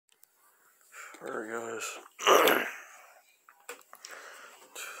Alright guys,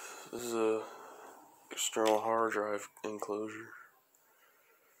 this is a external hard drive enclosure.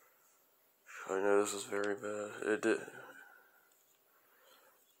 I know this is very bad.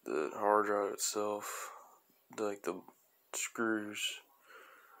 The hard drive itself, like the screws,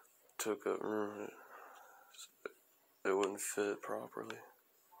 took up room. It wouldn't fit properly.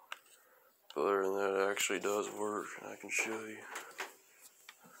 But other than that, it actually does work, and I can show you.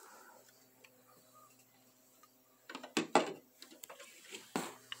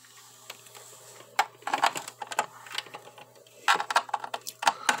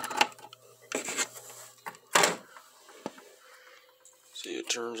 See, it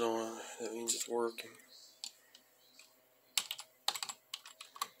turns on. That means it's working.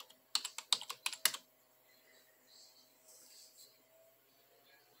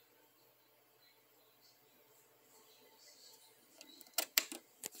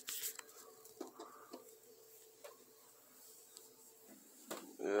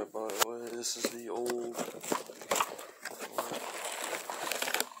 Yeah, by the way, this is the old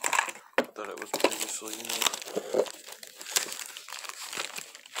that it was previously in.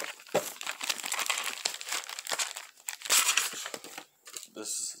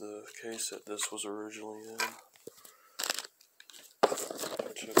 This is the case that this was originally in. I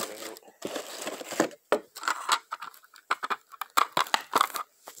took it out.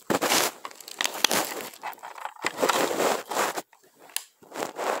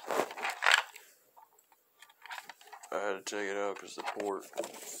 I had to take it out because the port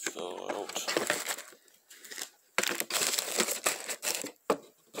fell out.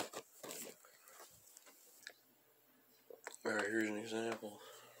 Alright, here's an example.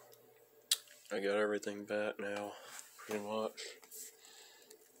 I got everything back now, pretty much.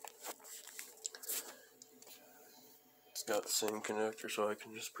 It's got the same connector, so I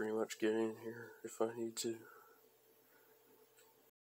can just pretty much get in here if I need to.